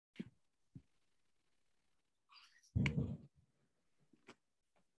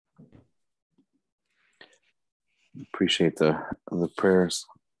appreciate the prayers.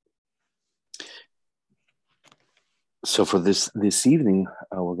 So for this evening,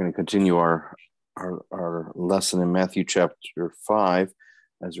 we're going to continue our lesson in Matthew chapter 5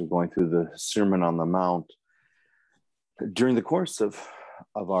 as we're going through the Sermon on the Mount. During the course of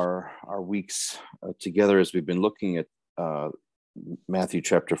our weeks together, as we've been looking at Matthew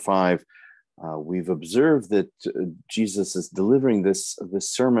chapter 5, we've observed that Jesus is delivering this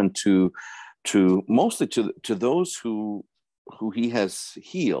sermon to mostly to those who he has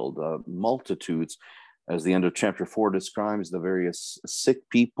healed, multitudes, as the end of chapter 4 describes the various sick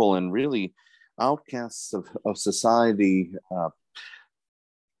people and really outcasts of society,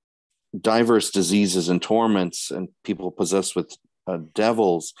 diverse diseases and torments, and people possessed with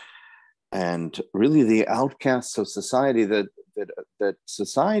devils, and really the outcasts of society that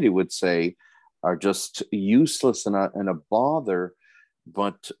society would say are just useless and a bother,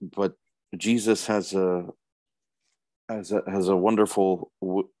 but Jesus has a wonderful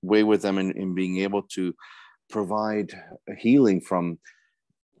way with them in being able to provide healing from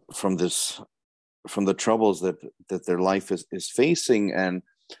the troubles that their life is facing, and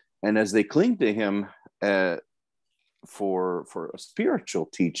as they cling to him for a spiritual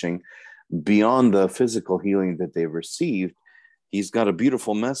teaching beyond the physical healing that they've received, he's got a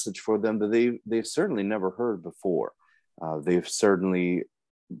beautiful message for them that they've certainly never heard before. They've certainly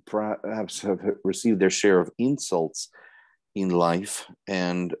perhaps have received their share of insults in life,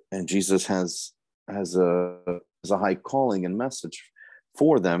 and Jesus has a high calling and message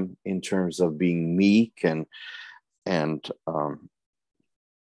for them in terms of being meek and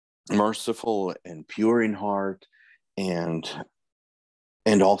merciful and pure in heart, and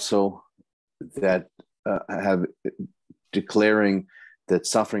also that have declaring that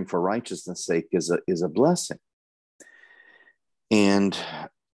suffering for righteousness' sake is a blessing. And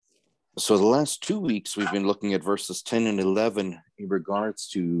so the last 2 weeks we've been looking at verses 10 and 11 in regards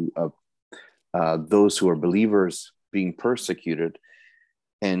to those who are believers being persecuted.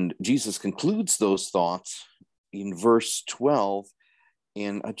 And Jesus concludes those thoughts in verse 12.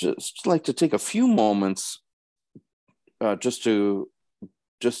 And I'd just like to take a few moments just to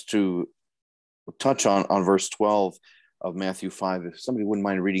touch on verse 12 of Matthew 5. If somebody wouldn't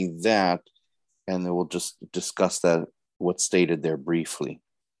mind reading that, and then we'll just discuss what's stated there briefly.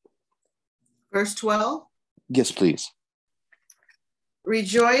 Verse 12? Yes, please.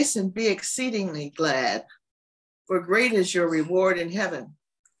 Rejoice and be exceedingly glad, for great is your reward in heaven.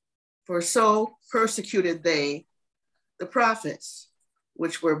 For so persecuted they the prophets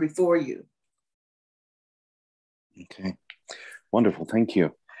which were before you. Okay, wonderful. Thank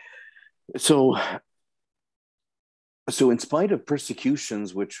you. So in spite of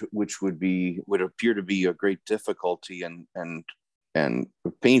persecutions, which would appear to be a great difficulty and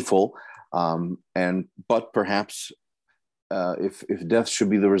painful, but perhaps if death should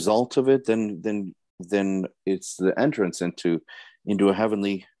be the result of it, then it's the entrance into a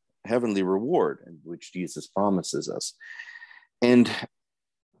heavenly reward, which Jesus promises us. And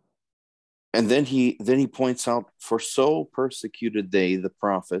then he points out, for so persecuted they the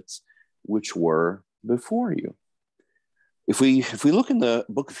prophets which were before you. If we look in the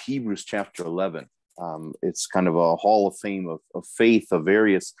book of Hebrews chapter 11, it's kind of a hall of fame of faith of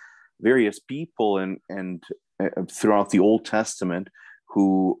various people and throughout the Old Testament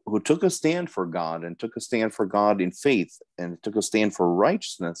who took a stand for God and took a stand for God in faith and took a stand for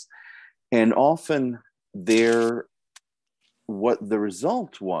righteousness. And often what the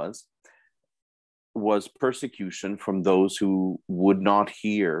result was persecution from those who would not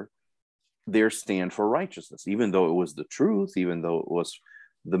hear their stand for righteousness. Even though it was the truth, even though it was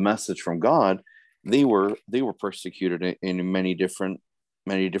the message from God, they were persecuted in many different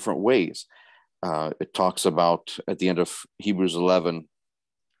ways. It talks about at the end of Hebrews 11,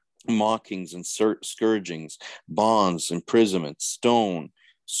 mockings and scourgings, bonds, imprisonment, stone,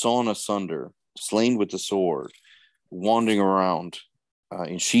 sawn asunder, slain with the sword, wandering around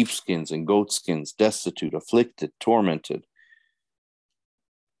in sheepskins and goatskins, destitute, afflicted, tormented.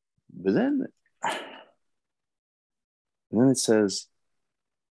 But then it says,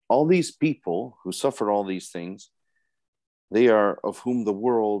 all these people who suffered all these things, they are of whom the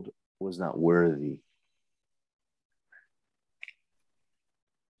world was not worthy.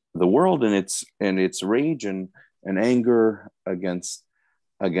 The world in its rage and anger against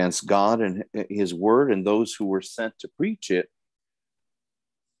God and his word and those who were sent to preach it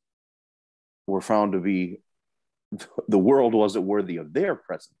were found to be, the world wasn't worthy of their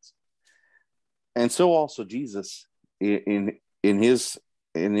presence. And so also Jesus in his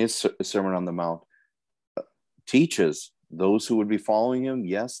Sermon on the Mount teaches those who would be following him,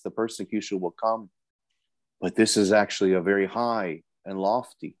 yes, the persecution will come, But this is actually a very high and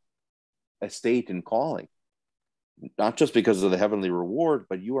lofty estate and calling, not just because of the heavenly reward,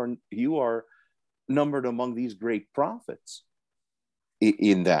 but you are numbered among these great prophets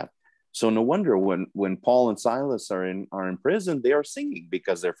in that. So no wonder when Paul and Silas are in prison, they are singing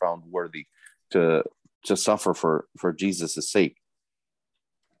because they're found worthy to suffer for Jesus' sake.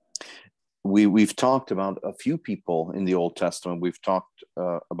 We've talked about a few people in the Old Testament. We've talked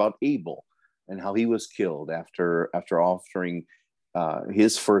about Abel and how he was killed after offering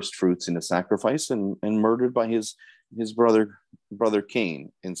his first fruits in a sacrifice and murdered by his brother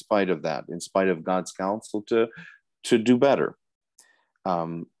Cain. In spite of that, in spite of God's counsel to do better,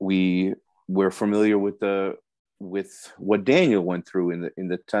 we're familiar with what Daniel went through in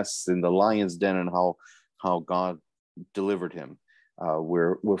the tests in the lion's den and how God delivered him.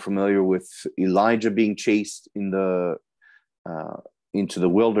 We're familiar with Elijah being chased into the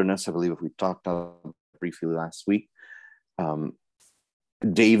wilderness. I believe we talked about briefly last week.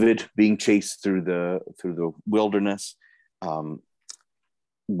 David being chased through the wilderness.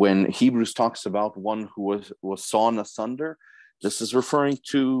 When Hebrews talks about one who was sawn asunder, this is referring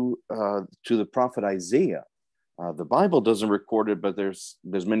to the prophet Isaiah. The Bible doesn't record it, but there's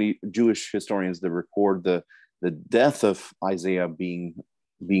many Jewish historians that record the death of Isaiah being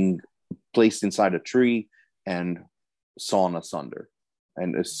placed inside a tree and sawn asunder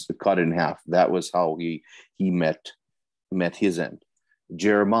and is cut in half. That was how he met his end.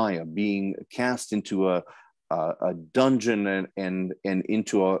 Jeremiah being cast into a dungeon and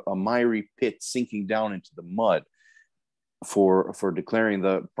into a miry pit, sinking down into the mud for declaring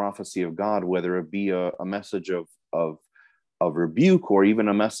the prophecy of God, whether it be a message of rebuke or even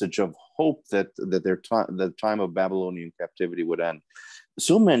a message of hope that the time of Babylonian captivity would end.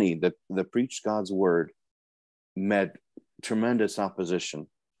 So many that preached God's word met tremendous opposition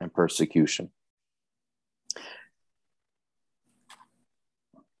and persecution.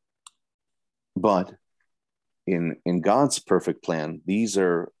 But in God's perfect plan, these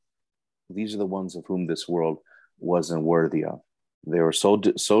are the ones of whom this world wasn't worthy of. They were so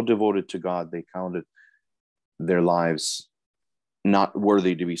devoted to God, they counted their lives not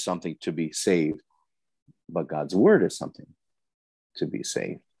worthy to be something to be saved, but God's word is something to be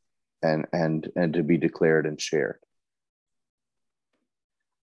saved and to be declared and shared.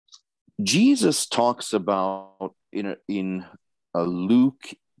 Jesus talks about in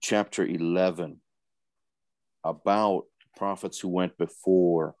Luke chapter 11 about prophets who went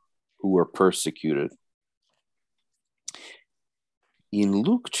before, who were persecuted. In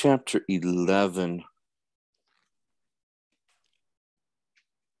Luke chapter 11,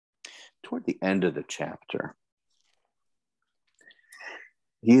 toward the end of the chapter,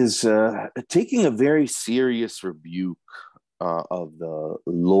 he is taking a very serious rebuke of the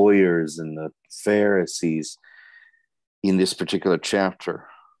lawyers and the Pharisees in this particular chapter.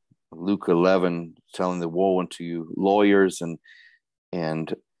 Luke 11, telling the woe unto you lawyers,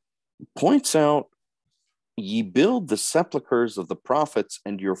 and points out, ye build the sepulchres of the prophets,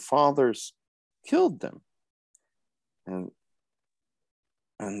 and your fathers killed them. And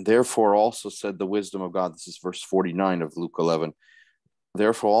therefore also said the wisdom of God, this is verse 49 of Luke 11,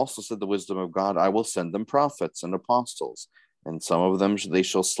 therefore also said the wisdom of God, I will send them prophets and apostles, and some of them they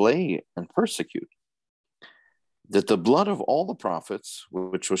shall slay and persecute, that the blood of all the prophets,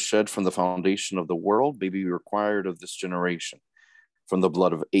 which was shed from the foundation of the world, may be required of this generation, from the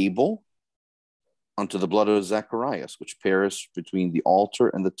blood of Abel unto the blood of Zacharias, which perished between the altar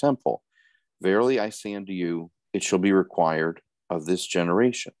and the temple. Verily I say unto you, it shall be required of this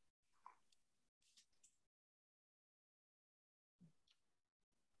generation.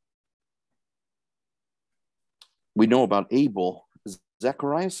 We know about Abel.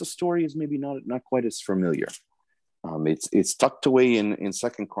 Zacharias' story is maybe not quite as familiar. It's tucked away in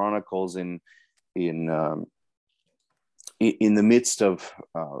Second Chronicles in the midst of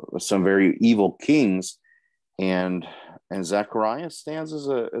some very evil kings, and Zacharias stands as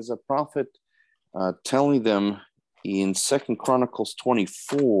a prophet, telling them in Second Chronicles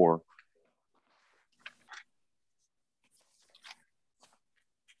 24.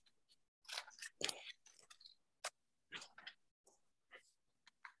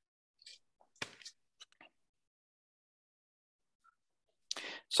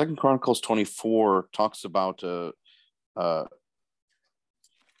 Second Chronicles 24 talks about a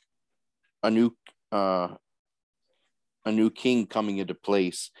new king coming into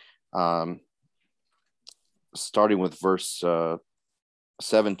place, starting with verse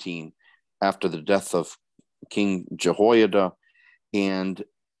 17, after the death of King Jehoiada, and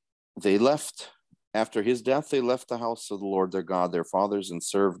they left. After his death, they left the house of the Lord their God, their fathers, and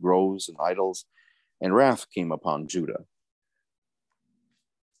served groves and idols, and wrath came upon Judah.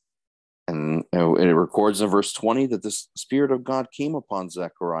 And it records in verse 20 that the Spirit of God came upon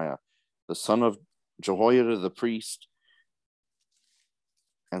Zechariah, the son of Jehoiada the priest,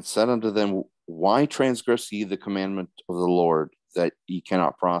 and said unto them, why transgress ye the commandment of the Lord, that ye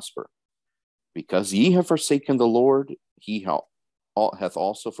cannot prosper? Because ye have forsaken the Lord, he hath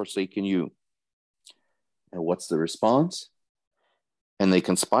also forsaken you. And what's the response? And they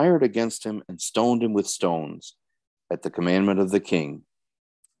conspired against him and stoned him with stones at the commandment of the king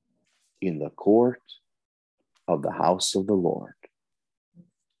in the court of the house of the Lord.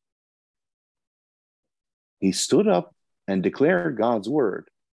 He stood up and declared God's word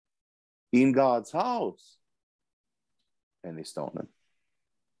in God's house, and they stoned him.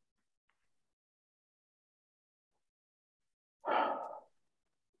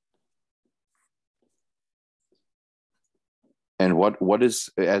 And what is,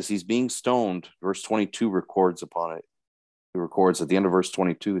 as he's being stoned, verse 22 records upon it. It records at the end of verse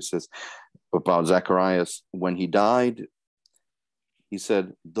 22, it says about Zacharias, when he died, he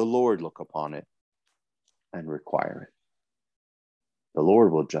said, the Lord look upon it and require it. The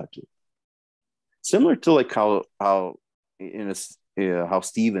Lord will judge it. Similar to like how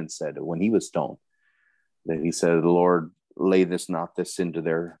Stephen said when he was stoned, that he said, the Lord lay this sin to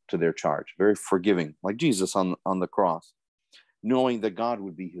their charge. Very forgiving, like Jesus on the cross, knowing that God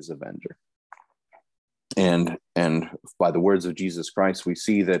would be his avenger. And by the words of Jesus Christ, we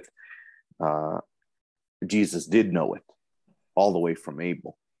see that Jesus did know it all the way from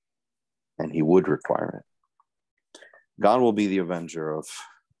Abel, and he would require it. God will be the avenger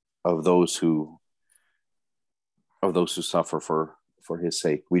of those who suffer for his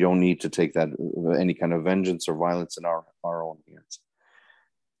sake. We don't need to take that any kind of vengeance or violence in our own hands.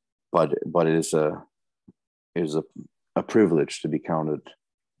 But it is a privilege to be counted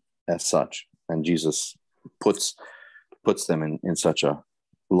as such, and Jesus puts them in such a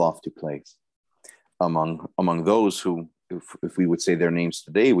lofty place among those who, if we would say their names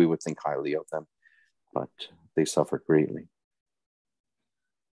today, we would think highly of them, but they suffered greatly.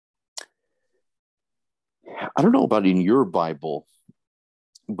 I don't know about in your Bible,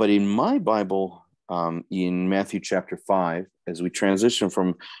 but in my Bible, in Matthew chapter 5, as we transition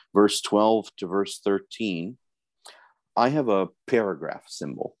from verse 12 to verse 13, I have a paragraph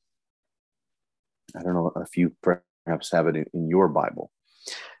symbol. I don't know if you perhaps have it in your Bible.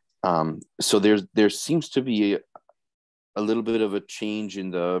 So there seems to be a little bit of a change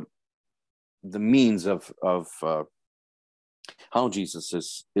in the means of how Jesus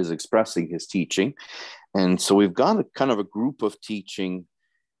is expressing his teaching. And so we've got a kind of a group of teaching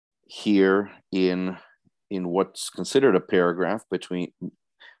here in what's considered a paragraph between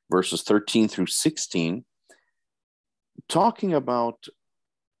verses 13 through 16, talking about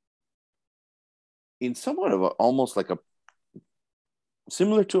in somewhat of almost like a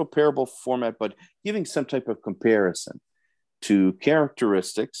similar to a parable format, but giving some type of comparison to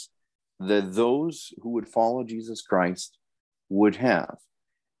characteristics that those who would follow Jesus Christ would have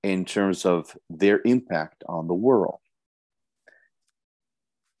in terms of their impact on the world.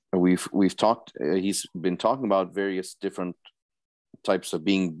 We've talked, he's been talking about various different types of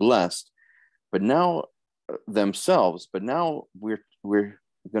being blessed, but now we're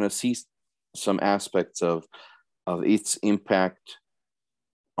going to see some aspects of its impact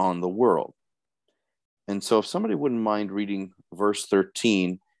on the world. And so if somebody wouldn't mind reading verse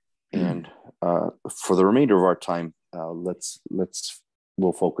 13, and for the remainder of our time,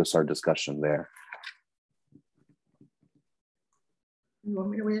 we'll focus our discussion there. You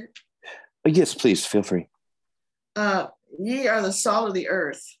want me to read it? Yes, please, feel free. Ye are the salt of the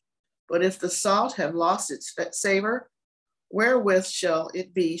earth, but if the salt have lost its savor, wherewith shall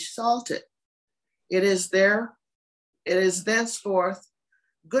it be salted? It is thenceforth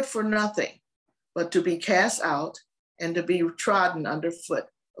good for nothing, but to be cast out and to be trodden under foot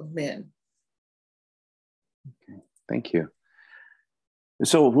of men. Okay, thank you.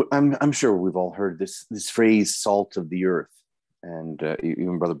 So I'm sure we've all heard this phrase, "salt of the earth," and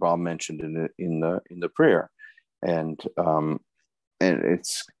even Brother Bob mentioned in the prayer, and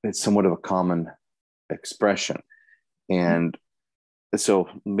it's somewhat of a common expression, and so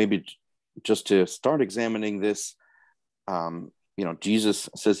maybe just to start examining this, Jesus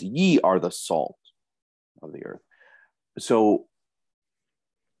says, "Ye are the salt of the earth." So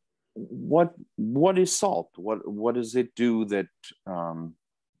what is salt? What does it do that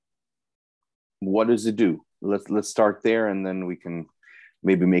what does it do? Let's start there, and then we can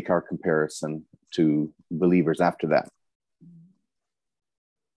maybe make our comparison to believers after that.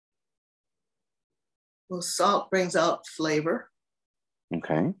 Well, salt brings out flavor.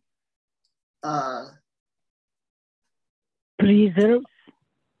 Okay. uh, Preserves.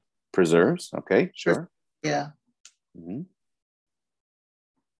 Preserves. Okay, sure. Yeah. Mm-hmm.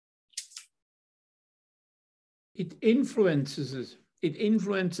 It influences us. It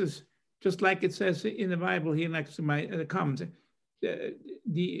influences, just like it says in the Bible here next to my comments, the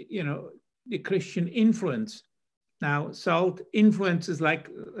Christian influence. Now, salt influences, like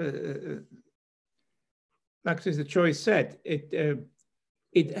Sister Joyce said,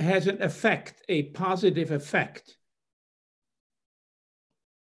 it has an effect, a positive effect.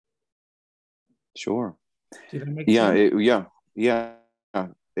 Sure. Did that make Yeah,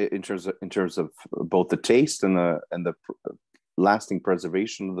 sense? In terms of both the taste and the lasting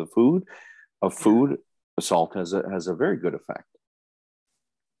preservation of the food, salt has a very good effect.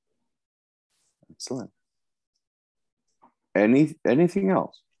 Excellent. Anything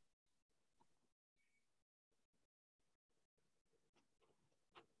else?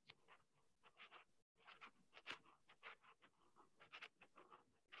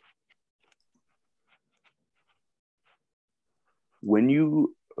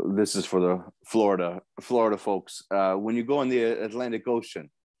 This is for the Florida folks. When you go in the Atlantic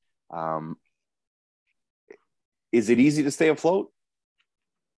Ocean, is it easy to stay afloat?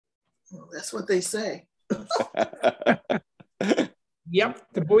 Well, that's what they say.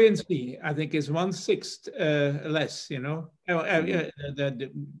 Yep, the buoyancy, I think, is 1/6 less, the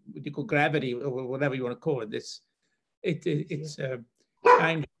gravity, or whatever you want to call it. It's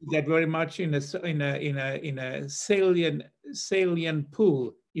kind of that very much in a salient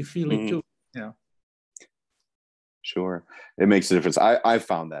pool. You feel it too, Sure, it makes a difference. I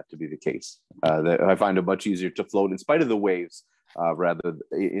found that to be the case. That I find it much easier to float in spite of the waves, rather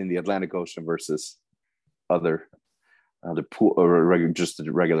in the Atlantic Ocean versus other pool, or just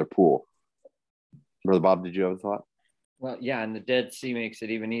the regular pool. Brother Bob, did you have a thought? Well, yeah, and the Dead Sea makes it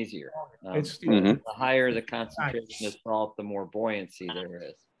even easier. Mm-hmm. The higher the concentration of salt, the more buoyancy there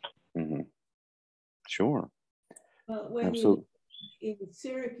is. Mm-hmm. Sure. Absolutely. In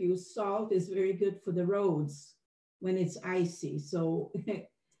Syracuse, salt is very good for the roads when it's icy. So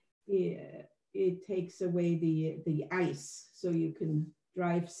it takes away the ice, so you can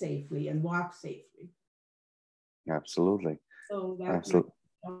drive safely and walk safely. Absolutely. So that's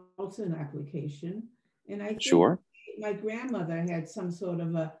also an application. And I think sure. My grandmother had some sort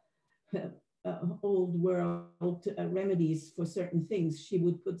of a old world remedies for certain things. She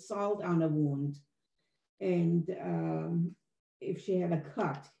would put salt on a wound, and if she had a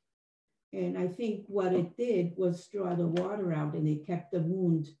cut, and I think what it did was draw the water out, and it kept the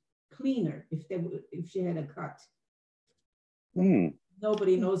wound cleaner if she had a cut.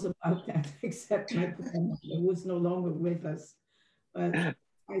 Nobody knows about that except my grandmother, who is no longer with us. But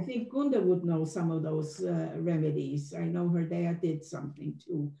I think Gunda would know some of those remedies. I know her dad did something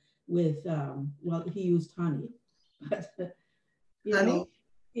too with, well, he used honey. But, honey?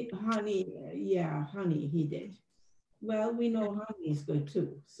 Honey he did. Well, we know honey is good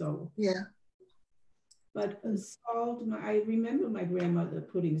too, so. Yeah. But salt, I remember my grandmother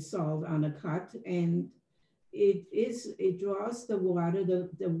putting salt on a cut, and it draws the water, the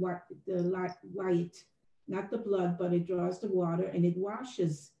white, not the blood, but it draws the water, and it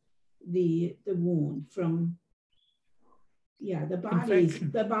washes the wound from,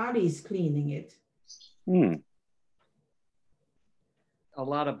 the body's cleaning it. A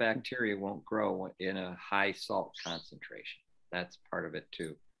lot of bacteria won't grow in a high salt concentration. That's part of it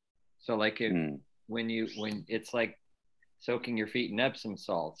too. So like when it's like soaking your feet in Epsom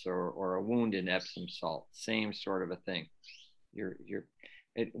salts or a wound in Epsom salt, same sort of a thing.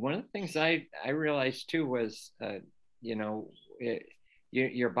 One of the things I realized too was,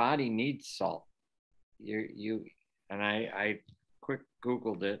 your body needs salt. I quick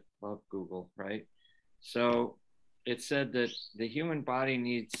Googled it, love Google, right? So it said that the human body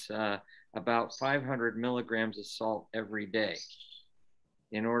needs about 500 milligrams of salt every day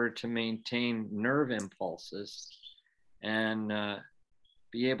in order to maintain nerve impulses and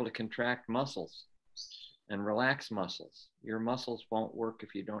be able to contract muscles and relax muscles. Your muscles won't work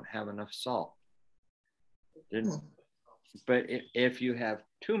if you don't have enough salt. But if you have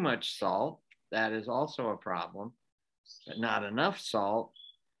too much salt, that is also a problem. But not enough salt,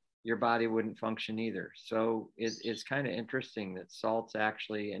 your body wouldn't function either. So it's kind of interesting that salt's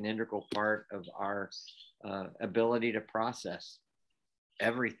actually an integral part of our ability to process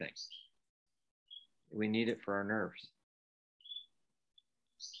everything. We need it for our nerves.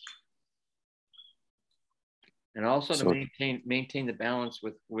 And also to maintain the balance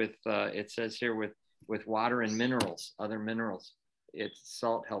with it says here with water and minerals, other minerals.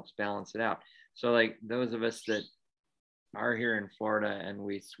 Salt helps balance it out. So like those of us that are here in Florida and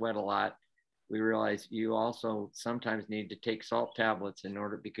we sweat a lot, we realized you also sometimes need to take salt tablets in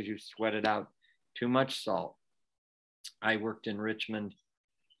order, because you sweated out too much salt. I worked in Richmond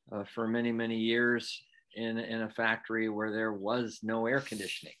for many, many years in a factory where there was no air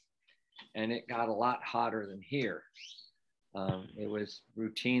conditioning, and it got a lot hotter than here. It was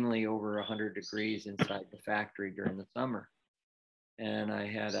routinely over 100 degrees inside the factory during the summer. And I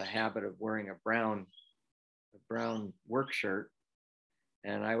had a habit of wearing a brown work shirt.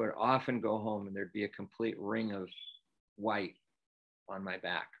 And I would often go home and there'd be a complete ring of white on my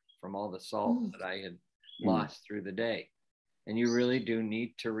back from all the salt that I had lost through the day. And you really do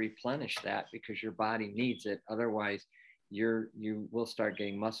need to replenish that, because your body needs it. Otherwise, you will start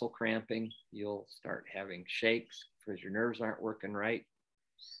getting muscle cramping. You'll start having shakes because your nerves aren't working right.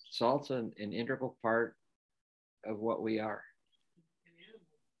 Salt's an integral part of what we are.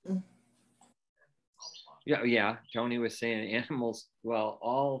 Yeah. Tony was saying animals, well,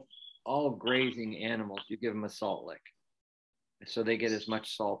 all grazing animals, you give them a salt lick, so they get as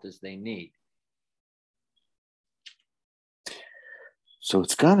much salt as they need. So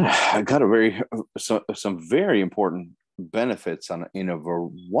it's got some very important benefits in a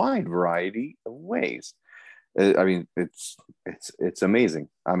wide variety of ways. I mean, it's amazing.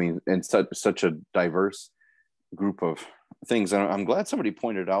 I mean, and such a diverse group of things. And I'm glad somebody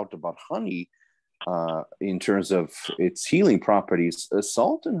pointed out about honey in terms of its healing properties.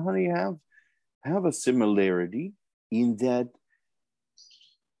 Salt and honey have a similarity in that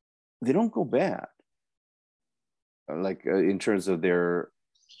they don't go bad. Like in terms of their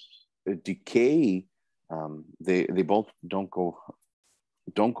decay, they both don't go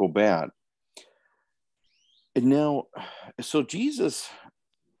bad. And now, so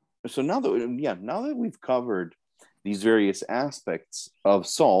now that we've covered these various aspects of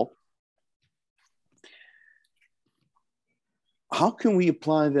salt, how can we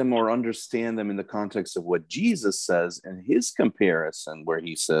apply them or understand them in the context of what Jesus says in his comparison, where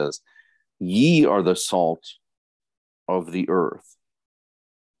he says, "Ye are the salt of the earth"?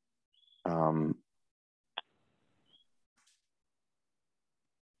 I'm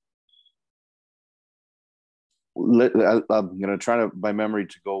going to try to, by memory,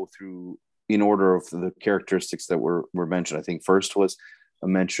 to go through in order of the characteristics that were mentioned. I think first was a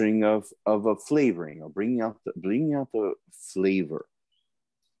mentioning of a flavoring, or bringing out the flavor.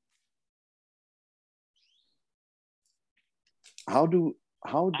 How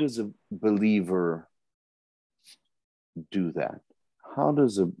does a believer do that?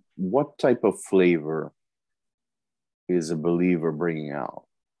 What type of flavor is a believer bringing out?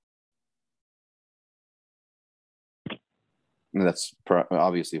 And that's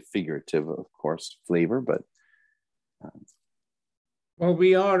obviously figurative, of course, flavor, but well,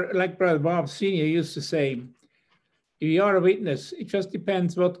 we are, like Brother Bob Sr. used to say, we are a witness. It just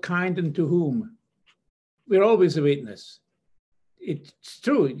depends what kind and to whom. We're always a witness. It's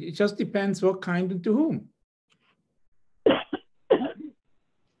true. It just depends what kind and to whom.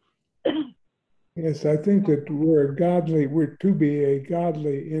 Yes, I think that we're to be a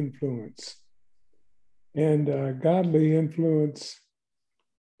godly influence. And godly influence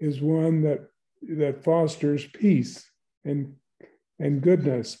is one that fosters peace and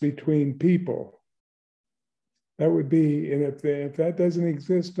goodness between people. That would be, and if that doesn't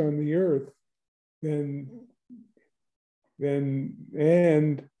exist on the earth, then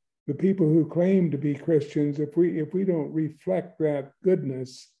and the people who claim to be Christians, if we don't reflect that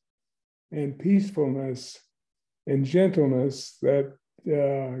goodness and peacefulness and gentleness that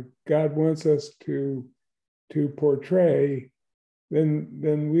God wants us to portray,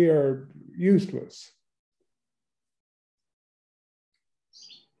 then we are useless.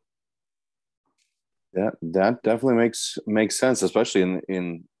 That definitely makes sense, especially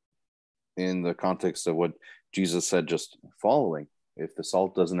in the context of what Jesus said just following. If the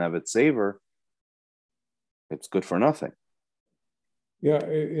salt doesn't have its savor, it's good for nothing. Yeah,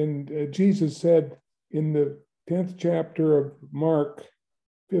 and Jesus said in the 10th chapter of Mark,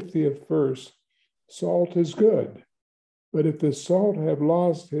 50th verse, salt is good, but if the salt have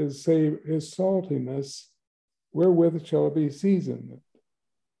lost his saltiness, wherewith shall it be seasoned?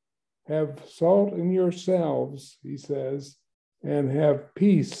 Have salt in yourselves, he says, and have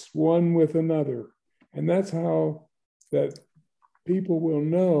peace one with another. And that's how that people will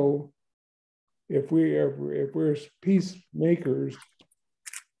know if we're peacemakers.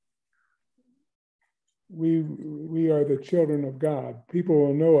 We are the children of God. People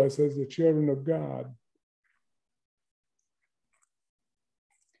will know us as the children of God.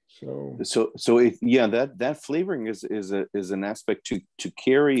 So that flavoring is an aspect to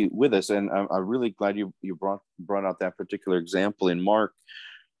carry with us, and I'm really glad you brought out that particular example in Mark,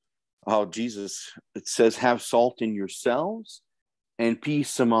 how Jesus, it says, have salt in yourselves and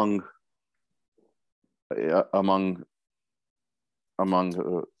peace among the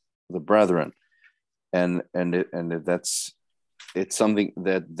brethren. And that's, it's something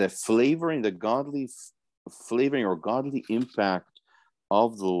that the flavoring, the godly flavoring or godly impact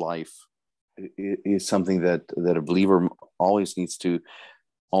of the life is something that a believer always needs to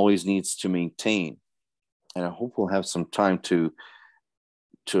maintain. And I hope we'll have some time to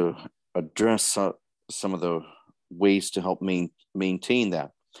address some of the ways to help maintain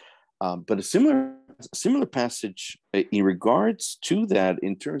that. But a similar passage in regards to that,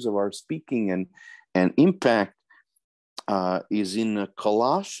 in terms of our speaking and impact, is in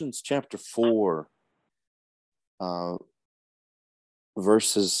Colossians chapter 4,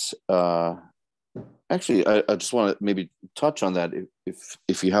 verses. Actually, I just want to maybe touch on that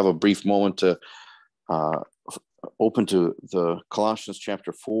if you have a brief moment to open to the Colossians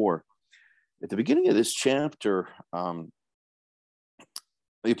chapter 4. At the beginning of this chapter,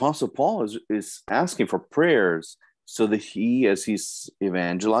 the Apostle Paul is asking for prayers so that he, as he's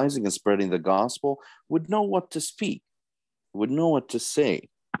evangelizing and spreading the gospel, would know what to speak, would know what to say,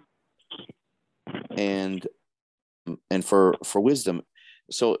 and for wisdom.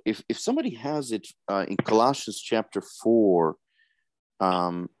 So if somebody has it in Colossians chapter 4,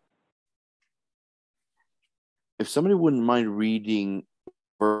 if somebody wouldn't mind reading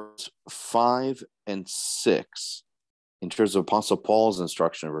verse 5 and 6 in terms of Apostle Paul's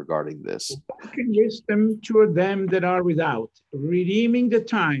instruction regarding this. Walking wisdom toward them that are without, redeeming the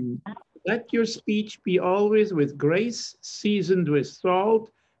time. Let your speech be always with grace, seasoned with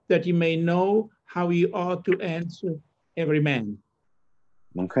salt, that you may know how you ought to answer every man.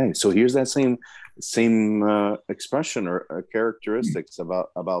 Okay, so here's that same expression or characteristics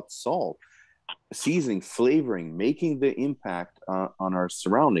about salt. Seasoning, flavoring, making the impact on our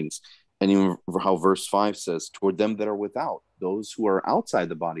surroundings. And even how verse 5 says, toward them that are without, those who are outside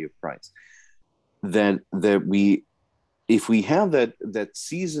the body of Christ. That we, if we have that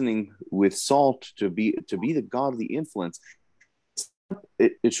seasoning with salt to be the godly influence,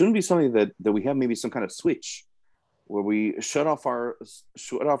 it shouldn't be something that we have maybe some kind of switch where we shut off our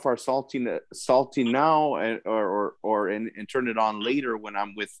salty now and turn it on later when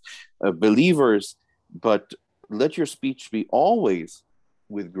I'm with believers. But let your speech be always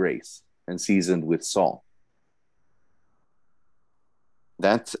with grace and seasoned with salt.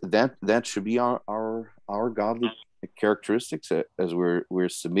 That should be our godly characteristics as we're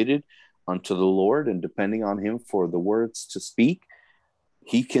submitted unto the Lord and depending on Him for the words to speak.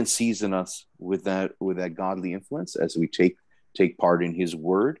 He can season us with that godly influence as we take part in His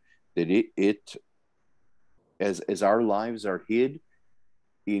word. That it as our lives are hid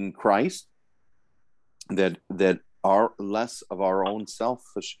in Christ, that are less of our own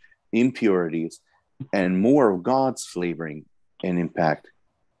selfish impurities and more of God's flavoring and impact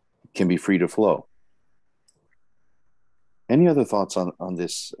can be free to flow. Any other thoughts on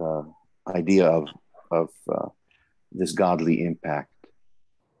this idea of this godly impact?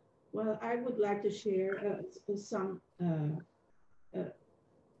 Well, I would like to share some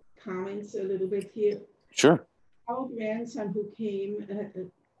comments a little bit here. Sure. Our grandson who came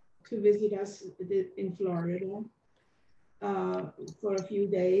to visit us in Florida for a few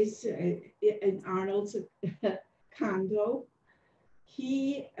days in Arnold's condo.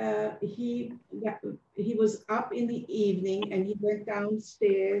 He was up in the evening and he went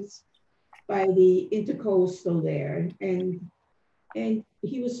downstairs by the intercoastal there and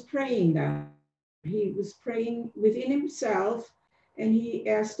he was praying now. He was praying within himself and he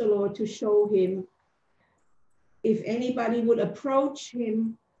asked the Lord to show him if anybody would approach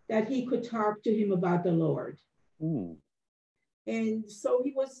him that he could talk to him about the Lord. Mm. And so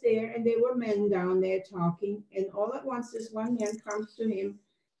he was there and there were men down there talking and all at once this one man comes to him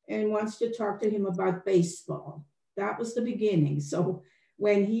and wants to talk to him about baseball. That was the beginning. So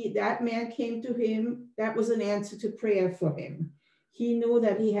when that man came to him, that was an answer to prayer for him. He knew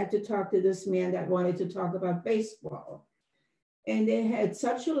that he had to talk to this man that wanted to talk about baseball. And they had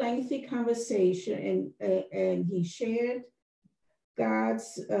such a lengthy conversation and he shared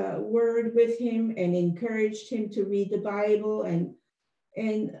God's word with him and encouraged him to read the Bible and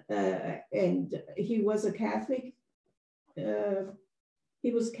he was a Catholic.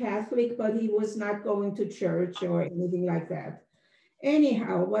 He was Catholic, but he was not going to church or anything like that.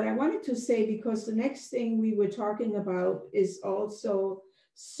 Anyhow, what I wanted to say, because the next thing we were talking about is also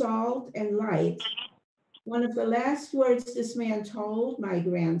salt and light. One of the last words this man told my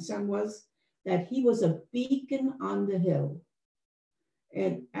grandson was that he was a beacon on the hill.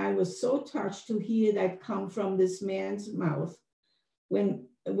 And I was so touched to hear that come from this man's mouth. When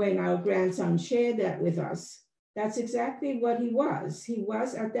when our grandson shared that with us, that's exactly what he was. He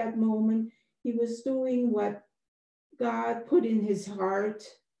was at that moment, he was doing what God put in his heart,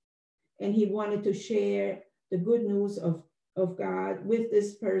 and he wanted to share the good news of God with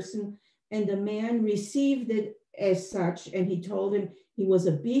this person. And the man received it as such, and he told him he was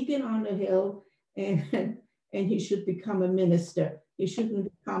a beacon on the hill, and he should become a minister. He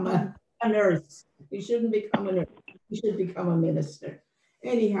shouldn't become a nurse. He shouldn't become a nurse. He should become a minister.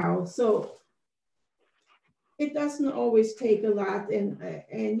 Anyhow, so it doesn't always take a lot.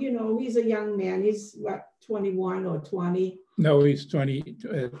 And you know, he's a young man. He's what, 21 or 20? No, he's 20,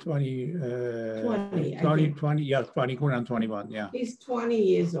 20, yeah, 20, going on 21, yeah. He's 20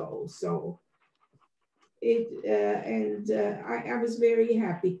 years old. So I was very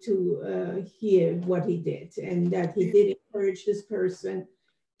happy to hear what he did, and that he did encourage this person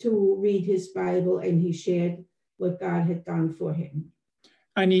to read his Bible, and he shared what God had done for him.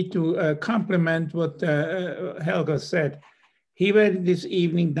 I need to compliment what Helga said. He went this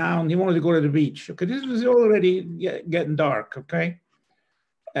evening down, he wanted to go to the beach. Okay, this was already getting dark, okay?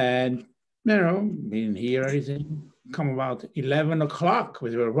 And, you know, we didn't hear anything. Come about 11 o'clock,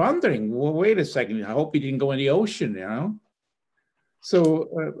 we were wondering, well, wait a second, I hope he didn't go in the ocean, you know? So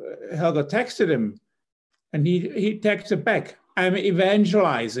Helga texted him, and he texted back, I'm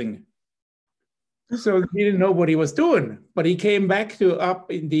evangelizing. So he didn't know what he was doing, but he came back to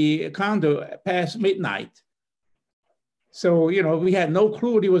up in the condo past midnight. So, you know, we had no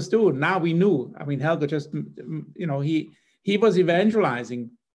clue what he was doing. Now we knew. I mean, Helga just, you know, he was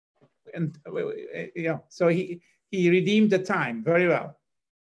evangelizing, and you know, so he redeemed the time very well.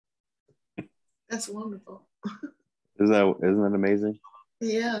 That's wonderful. Isn't that amazing?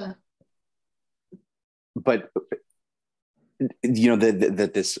 Yeah. But you know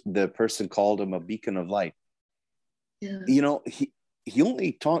that the person called him a beacon of light. Yeah. You know, he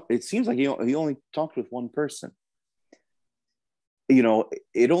only talked. It seems like he only talked with one person. You know,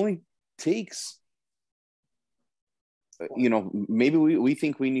 it only takes. You know, maybe we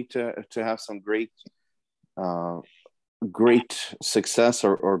think we need to have some great success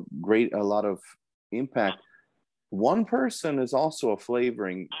or a lot of impact. One person is also a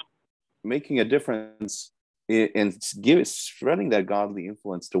flavoring, making a difference, and spreading that godly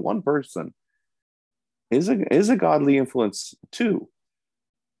influence to one person is a godly influence too.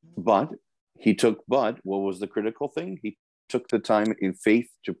 But what was the critical thing? He took the time in faith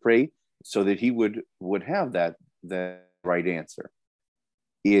to pray so that he would have that right answer.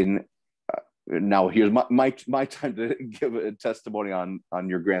 Now here's my time to give a testimony on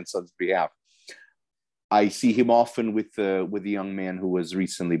your grandson's behalf. I see him often with the young man who was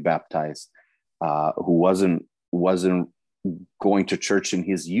recently baptized, who wasn't going to church in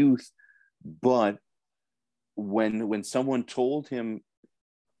his youth, but when someone told him,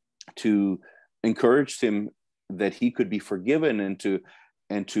 to encourage him that he could be forgiven and to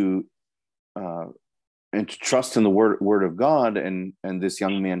trust in the word of God, and this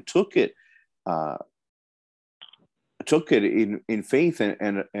young man took it in faith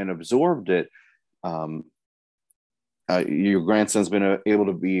and absorbed it. Your grandson's been able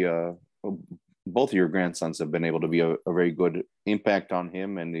to be both of your grandsons have been able to be a very good impact on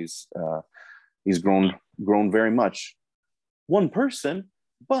him, and he's grown very much. One person,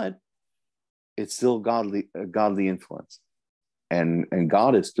 but it's still godly influence, and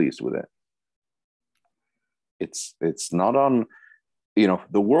God is pleased with it. It's not on,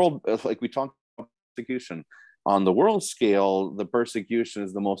 the world, like we talked about persecution. On the world scale, the persecution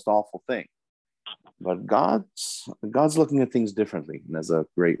is the most awful thing. But God's looking at things differently, and as a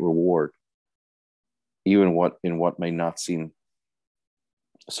great reward, even in what may not seem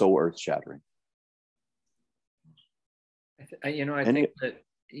so earth-shattering. I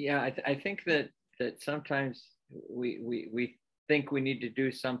think that sometimes we think we need to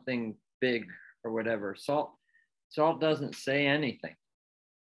do something big or whatever. Salt doesn't say anything.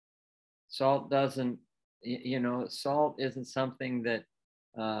 Salt doesn't, salt isn't something that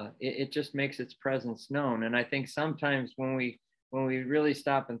it just makes its presence known. And I think sometimes when we really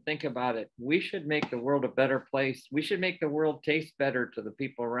stop and think about it, we should make the world a better place. We should make the world taste better to the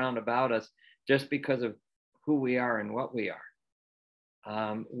people around about us just because of who we are and what we are.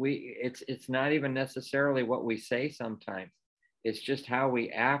 It's not even necessarily what we say sometimes. It's just how we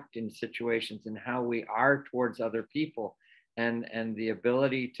act in situations and how we are towards other people, and the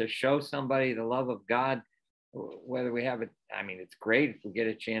ability to show somebody the love of God, whether we have it. I mean, it's great if we get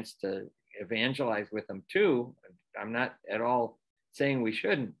a chance to evangelize with them too. I'm not at all saying we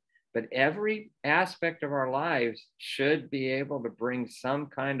shouldn't, but every aspect of our lives should be able to bring some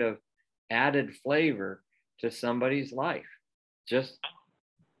kind of added flavor to somebody's life. Just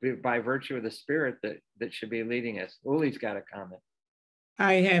by virtue of the Spirit that should be leading us. Uli's got a comment.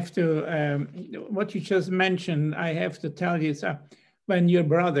 I have to, what you just mentioned, I have to tell you, so when your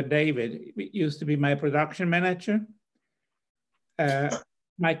brother David used to be my production manager,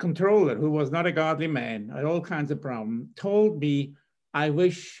 my controller, who was not a godly man, had all kinds of problems, told me, I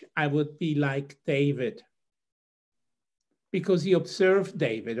wish I would be like David. Because he observed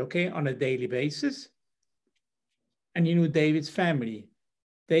David, okay, on a daily basis. And he knew David's family.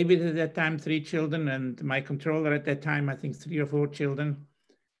 David at that time, 3 children, and my controller at that time, I think 3 or 4 children.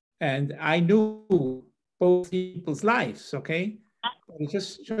 And I knew both people's lives, okay?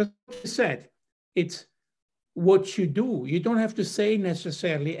 Just said, it's what you do. You don't have to say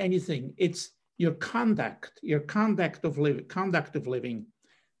necessarily anything. It's your conduct of living.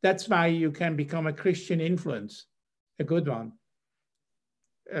 That's why you can become a Christian influence, a good one,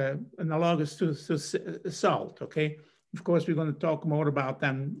 analogous to salt, okay? Of course, we're going to talk more about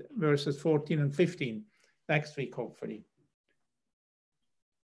them, verses 14 and 15 next week, hopefully.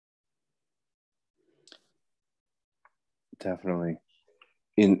 Definitely.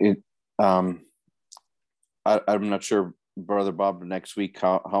 I'm not sure, Brother Bob, next week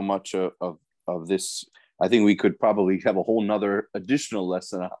how much of this. I think we could probably have a whole nother additional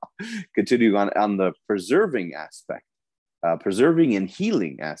lesson continuing on the preserving aspect, preserving and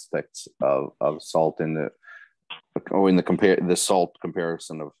healing aspects of salt in the salt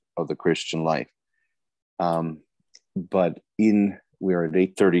comparison of the Christian life. But we're at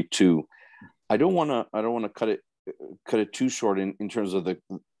 8:32. I don't want to cut it too short in terms of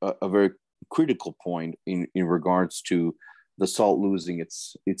a very critical point in regards to the salt losing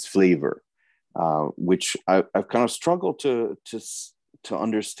its flavor, which I've kind of struggled to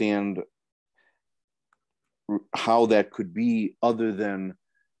understand how that could be other than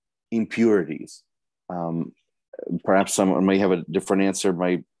impurities. Perhaps someone may have a different answer.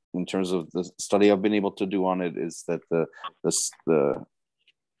 In terms of the study I've been able to do on it, is that the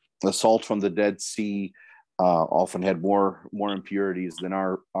salt from the Dead Sea often had more impurities than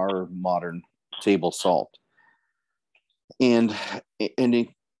our modern table salt. And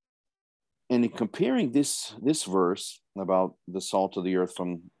in comparing this verse about the salt of the earth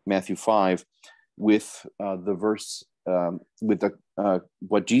from Matthew 5 with the verse with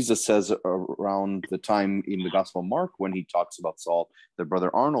what Jesus says around the time in the Gospel of Mark when he talks about salt that Brother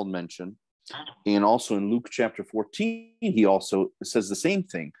Arnold mentioned, and also in Luke chapter 14 he also says the same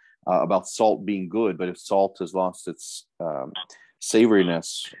thing about salt being good, but if salt has lost its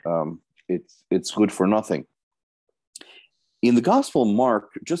savoriness, it's good for nothing. In the Gospel of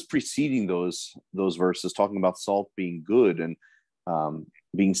Mark, just preceding those verses, talking about salt being good and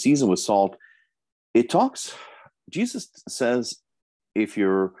being seasoned with salt, Jesus says, if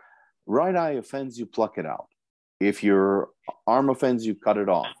your right eye offends you, pluck it out. If your arm offends you, cut it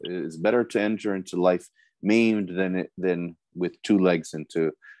off. It is better to enter into life maimed than with 2 legs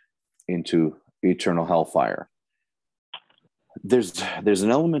into eternal hellfire. There's an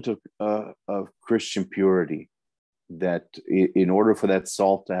element of Christian purity that in order for that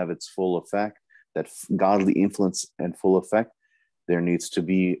salt to have its full effect, that godly influence and full effect, there needs to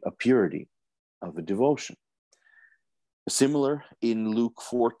be a purity of a devotion. Similar in Luke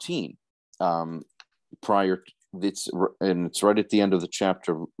 14, it's right at the end of the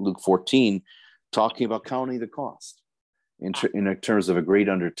chapter, Luke 14, talking about counting the cost in terms of a great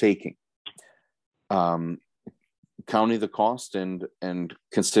undertaking. Counting the cost and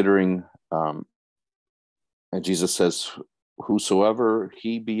considering, and Jesus says, whosoever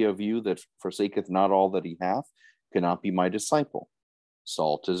he be of you that forsaketh not all that he hath cannot be my disciple.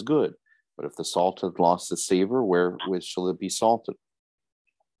 Salt is good, but if the salt hath lost its savor, wherewith shall it be salted?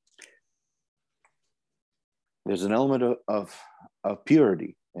 There's an element of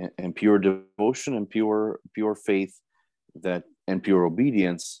purity and pure devotion and pure faith and pure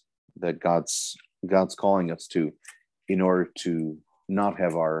obedience that God's calling us to, in order to not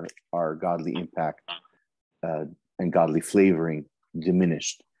have our godly impact and godly flavoring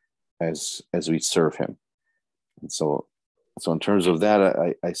diminished as we serve Him. And so in terms of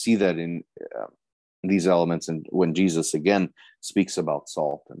that, I see that in these elements, and when Jesus again speaks about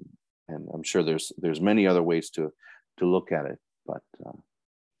salt, and I'm sure there's many other ways to look at it, but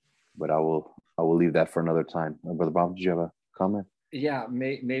I will leave that for another time. Brother Bob, did you have a comment? Yeah,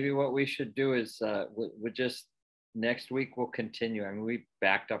 maybe what we should do is we just next week we'll continue. I mean, we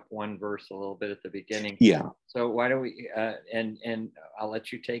backed up one verse a little bit at the beginning. Yeah. So why don't we and I'll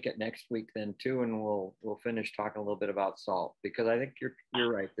let you take it next week then too, and we'll finish talking a little bit about salt, because I think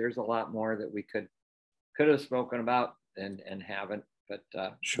you're right. There's a lot more that we could have spoken about and haven't, but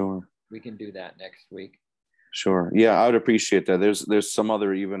sure, we can do that next week. Sure. Yeah, I would appreciate that. There's some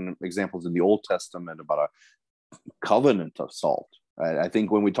other even examples in the Old Testament about a covenant of salt. I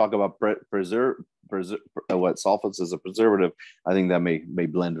think when we talk about what salt is as a preservative, I think that may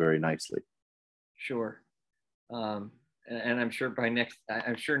blend very nicely. Sure. And I'm sure next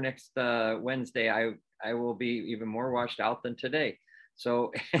Wednesday I will be even more washed out than today.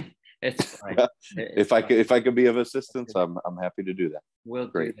 So it's fine. If I could be of assistance, I'm happy to do that. We'll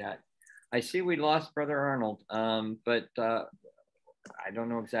do that. I see we lost Brother Arnold, but I don't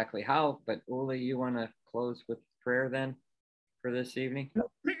know exactly how. But Uli, you want to close with prayer then for this evening?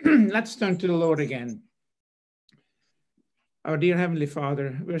 Let's turn to the Lord again. Our dear Heavenly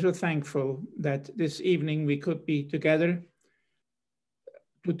Father, we're so thankful that this evening we could be together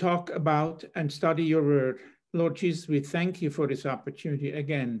to talk about and study your word. Lord Jesus, we thank you for this opportunity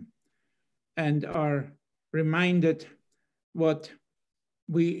again and are reminded what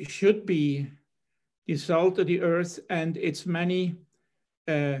we should be, the salt of the earth and its many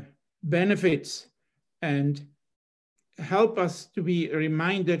benefits, and help us to be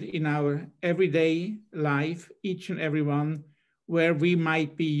reminded in our everyday life, each and every one, where we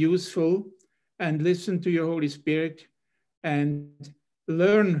might be useful, and listen to your Holy Spirit and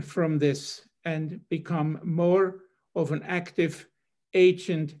learn from this and become more of an active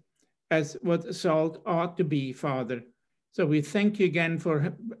agent as what salt ought to be, Father. So we thank you again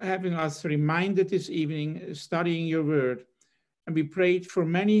for having us reminded this evening, studying your word. And we prayed for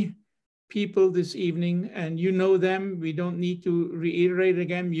many people this evening, and you know them. We don't need to reiterate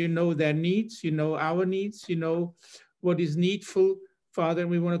again. You know their needs, you know our needs, you know what is needful, Father.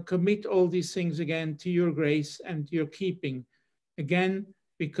 We want to commit all these things again to your grace and your keeping. Again,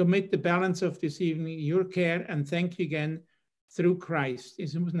 we commit the balance of this evening, your care, and thank you again through Christ. In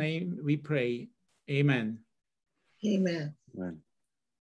whose name we pray. Amen. Amen. Amen.